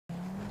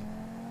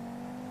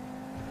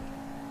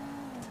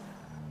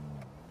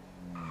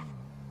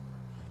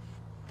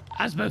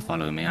Asbo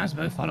following me.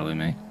 Asbo following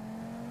me.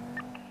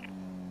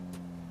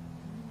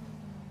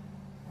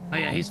 Oh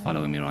yeah, he's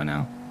following me right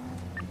now.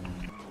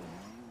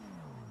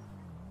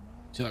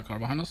 See that car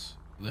behind us?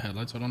 The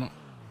headlights out on it.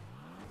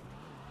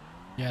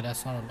 Yeah,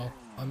 that's not a local.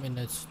 I mean,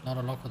 it's not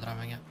a local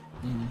driving it.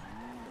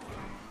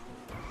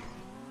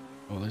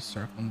 Oh, they're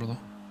circling, brother.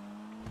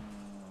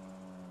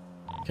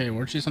 Okay,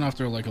 we're chasing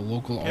after like a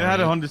local. You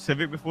had a Honda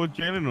Civic before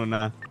jailing or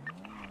nah?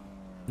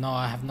 No,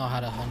 I have not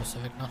had a Honda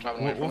Civic. No.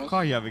 What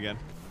car you have again?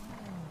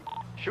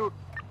 Shoot.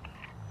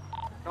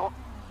 No.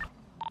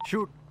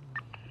 Shoot.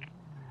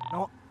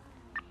 No.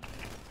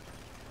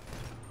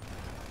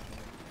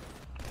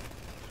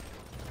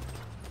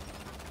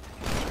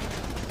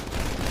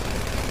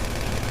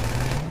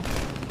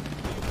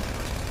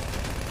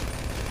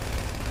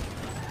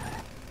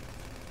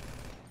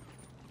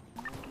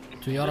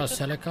 Toyota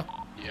Celica.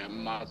 Yeah,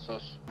 mad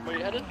sus. Where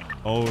you headed?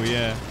 Oh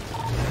yeah.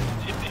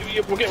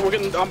 We're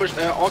getting ambushed.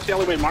 Oxy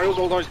alleyway. Mario's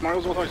old house.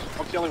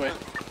 Oxy alleyway.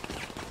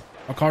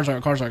 Oh, cars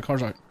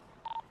out.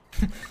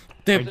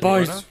 Dude,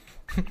 boys.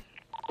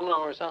 No,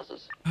 where's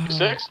houses?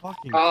 6?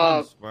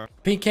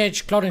 Pink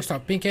Cage clothing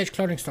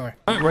store.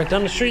 Right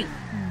down the street.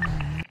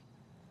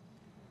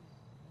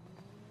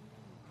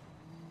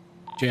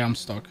 Jay, I'm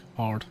stuck.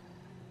 Hard.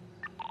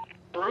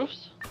 The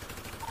roofs?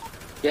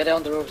 Yeah, they're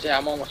on the roofs. Yeah,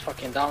 I'm almost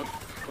fucking down.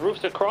 The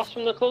roofs across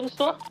from the clothing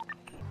store?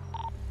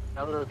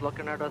 Elder's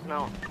looking at us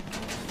now.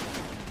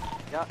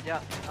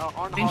 Yeah.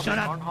 On Being shot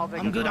at.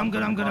 I'm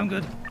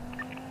good.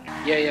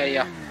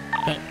 Yeah.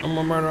 Okay, I'm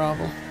a murder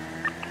album.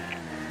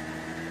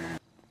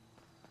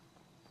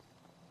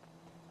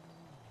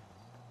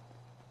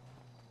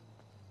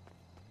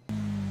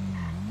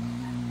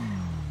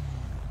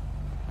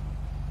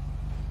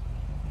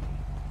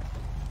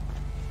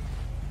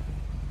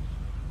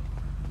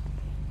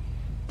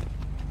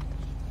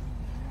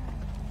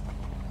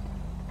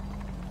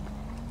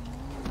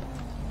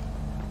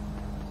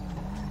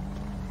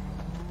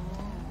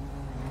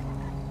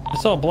 I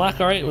saw black,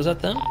 alright, was that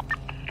them?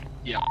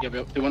 Yeah.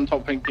 They went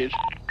top pink cage.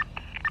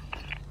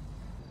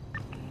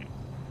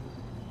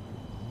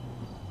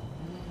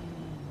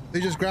 They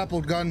just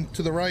grappled gun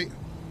to the right.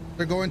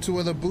 They're going to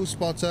where the boost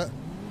spot's at.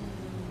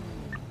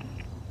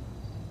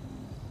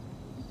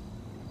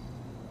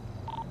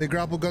 They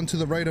grapple gun to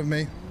the right of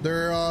me.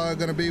 They're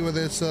gonna be with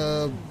this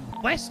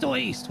West or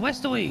east?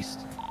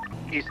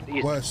 East.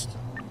 west.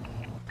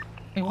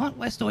 Hey, what?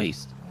 West or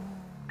east?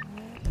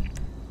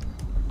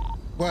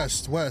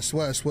 West, where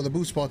the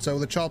boost spot's at, where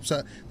the chops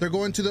at. They're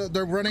going to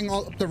they're running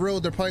up the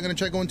road. They're probably gonna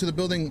try going to the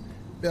building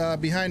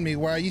behind me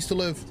where I used to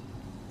live.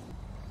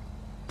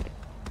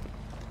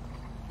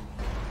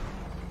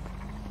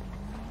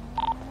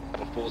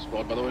 A full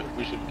squad, by the way.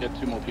 We should get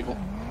 2 more people.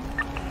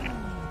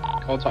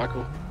 Call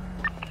taco.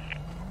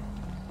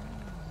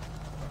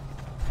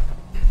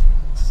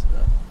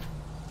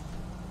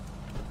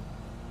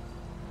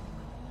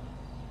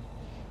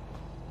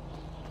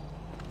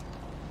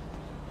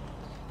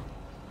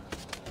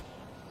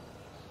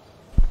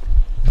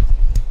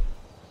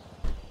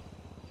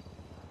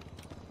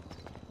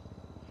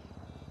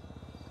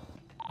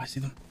 I see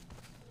them.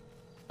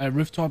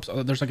 Rooftops.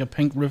 There's like a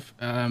pink roof.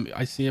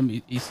 I see him.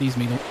 He sees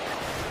me though.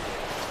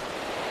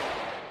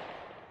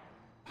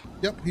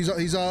 Yep,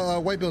 he's a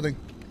white building.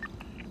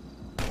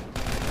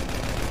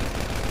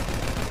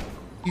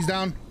 He's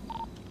down.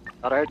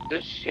 Alright,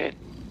 this shit.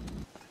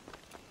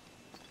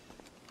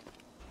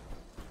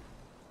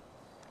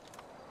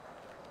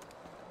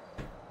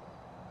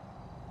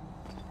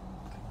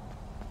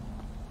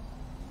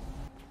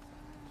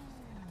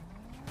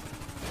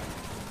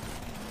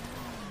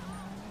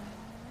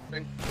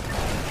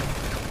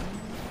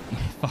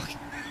 Fuck.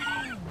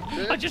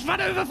 I just ran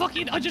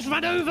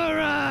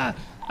over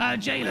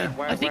Jailer.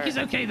 I think he's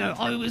okay though.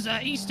 I was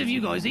east of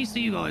you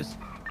guys.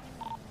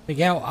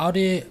 Miguel,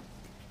 Audi,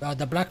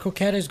 the black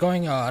coquette is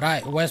going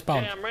right,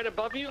 westbound. Yeah, I'm right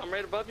above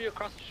you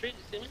across the street.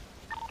 You see me?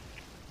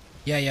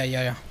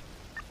 Yeah.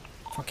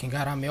 Fucking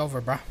got me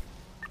over, bro.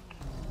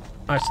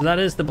 Alright, so that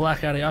is the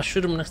black Audi. I'll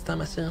shoot him next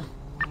time I see him.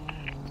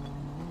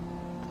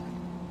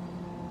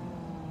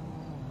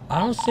 I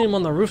don't see him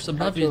on the roofs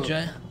above you,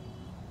 Jay.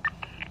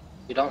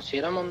 You don't see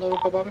them on the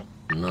roof above me?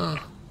 No.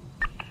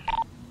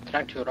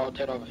 Trying to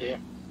rotate over here.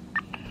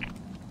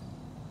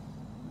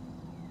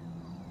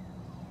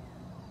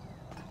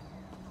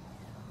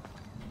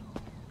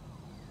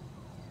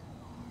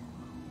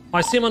 Oh,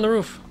 I see him on the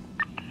roof.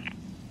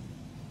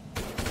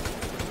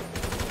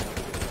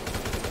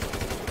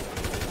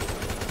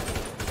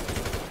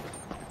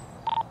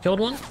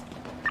 Killed one?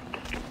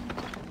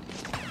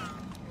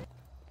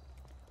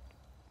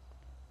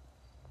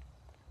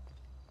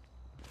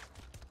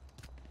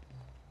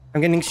 I'm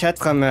getting shot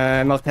from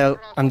motel.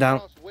 I'm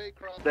down.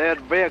 They're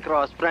way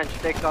across. French,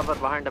 take cover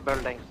behind the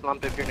building.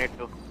 Slump if you need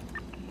to.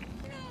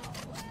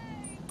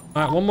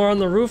 Alright, one more on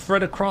the roof,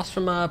 right across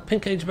from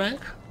Pink Age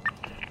Bank.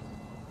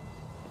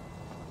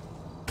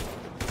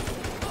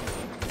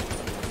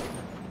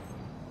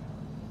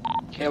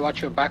 Okay,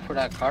 watch your back for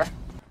that car.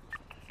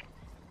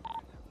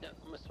 Yeah,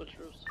 I'm gonna switch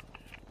roofs.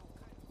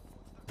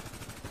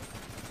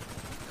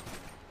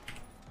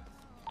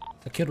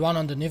 killed one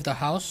underneath the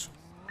house.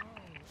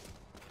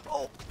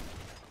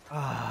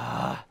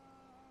 Alright,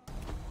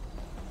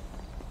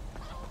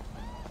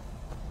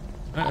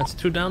 that's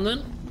 2 down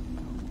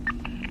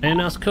then.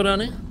 Anyone else killed down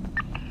here?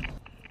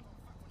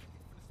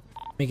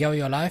 Miguel,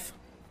 you alive?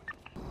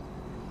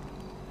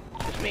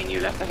 Just me and you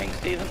left, I think,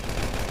 Steven.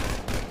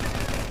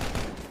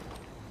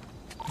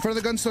 In front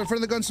of the gun store, in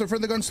front of the gun store, in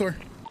front of the gun store.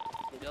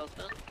 Miguel's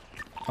down.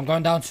 I'm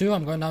going down too.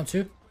 I'm going down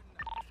too.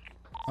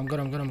 I'm good.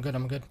 I'm good. I'm good.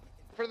 I'm good.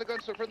 In front of the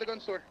gun store, in front of the gun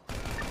store.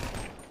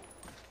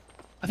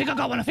 I think I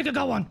got one. I think I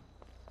got one.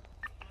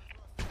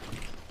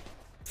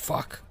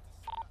 Fuck.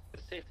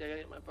 Safety, I gotta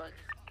get my bike.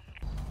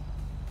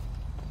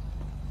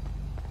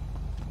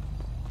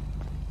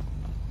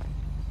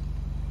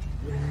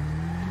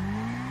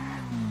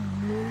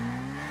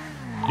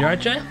 You alright,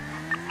 Jay?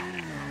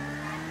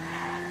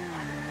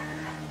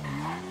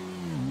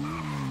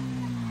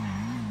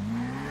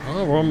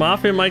 Oh, World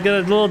Mafia might get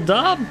a little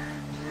dub.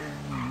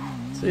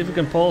 See if we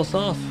can pull us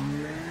off.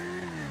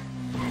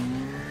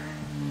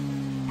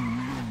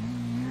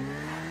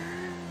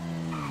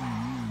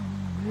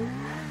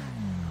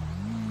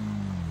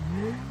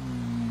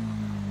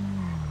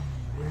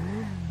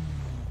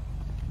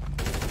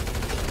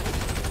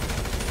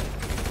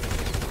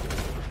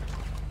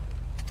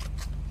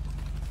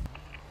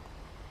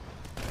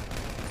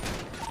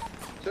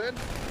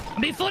 I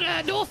mean, for,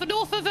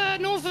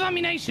 north of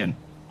ammunition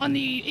on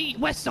the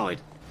west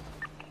side.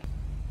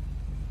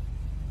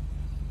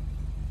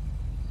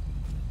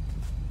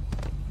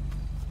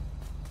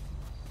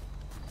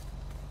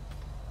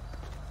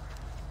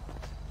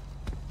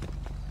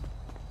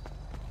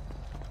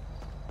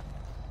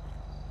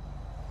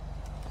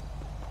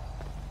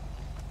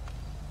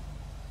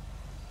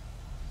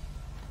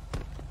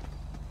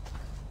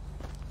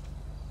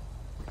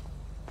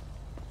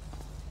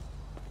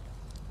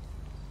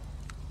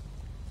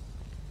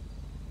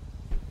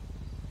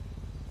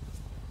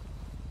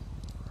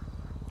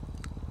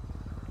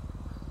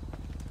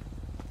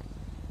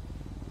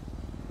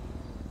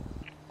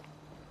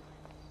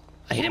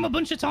 I hit him a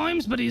bunch of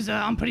times, but he's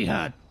I'm pretty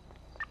hurt.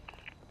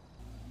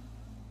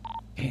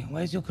 Okay,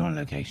 where's your current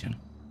location?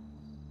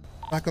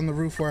 Back on the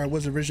roof where I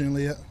was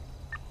originally at.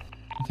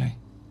 Okay.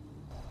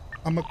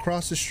 I'm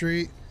across the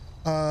street.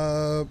 You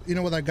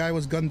know where that guy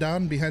was gunned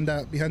down? Behind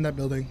that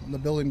building. The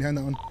building behind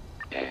that one.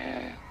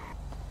 Yeah.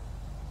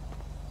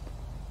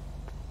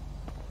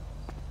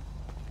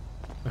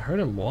 I heard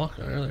him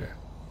walking earlier.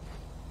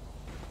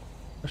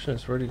 Question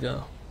is, where'd he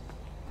go?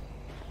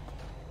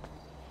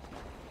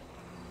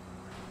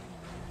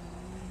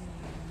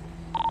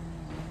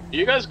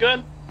 You guys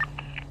good?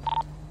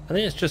 I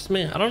think it's just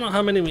me. I don't know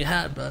how many we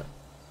had, but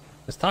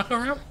is Taco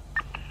around?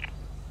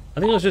 I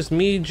think it was just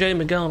me, Jay,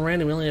 Miguel, and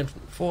Randy. We only had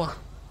 4.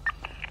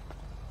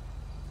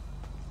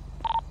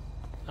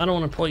 I don't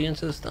want to pull you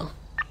into this though.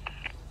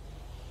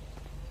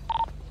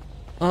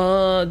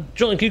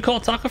 Julian, can you call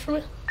Taco for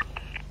me?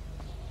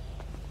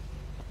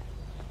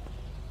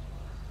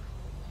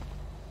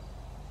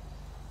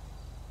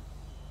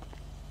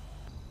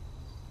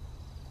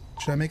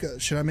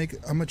 Should I make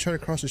I'm gonna try to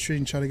cross the street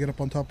and try to get up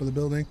on top of the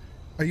building.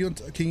 Are you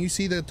can you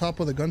see the top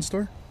of the gun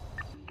store?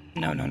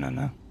 No.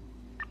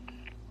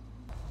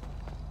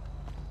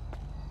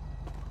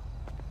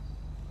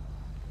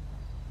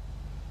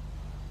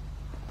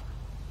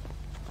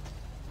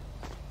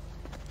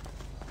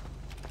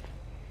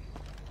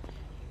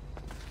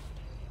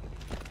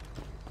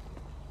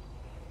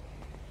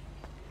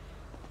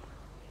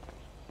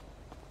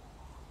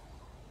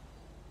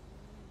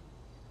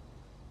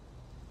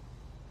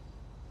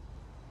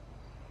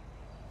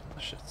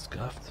 Shit's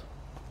scuffed.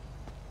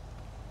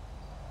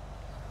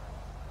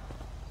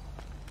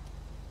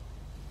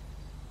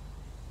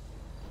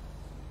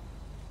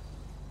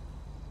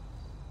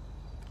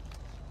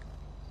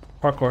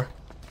 Parkour.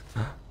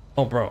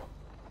 Oh, bro.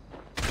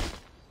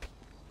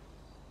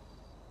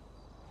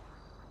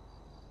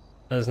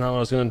 That is not what I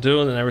was gonna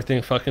do, and then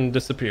everything fucking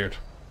disappeared.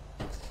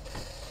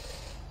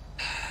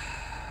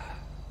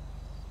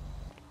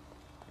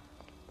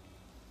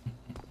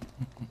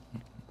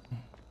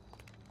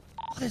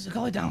 There's a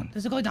guy down.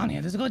 There's a guy down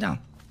here. There's a guy down.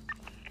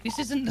 This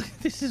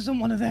isn't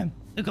one of them.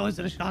 The guys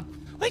that are shot.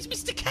 Wait,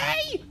 it's Mr.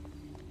 K!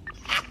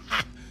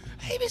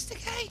 Hey, Mr.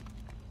 K!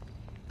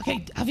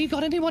 Okay, have you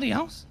got anybody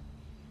else?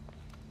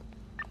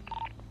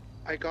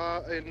 I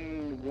got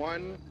in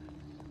one.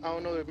 I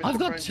don't know. I've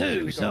got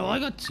 2, so I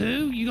got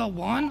 2. You got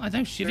 1. I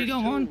think Shivy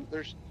got 1.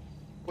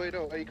 Wait,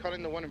 oh, are you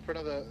cutting the one in front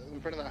of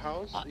the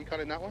house? Are you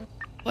cutting that one?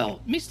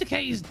 Well, Mr.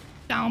 K is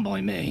down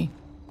by me,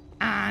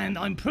 and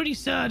I'm pretty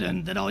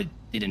certain that I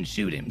didn't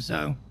shoot him,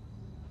 so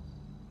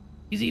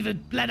he's either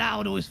bled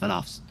out or he's fell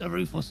off a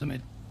roof or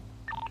something.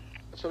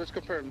 So let's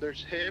confirm.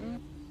 There's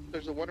him.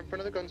 There's the one in front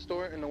of the gun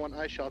store, and the one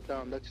I shot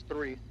down. That's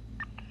 3.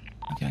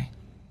 Okay.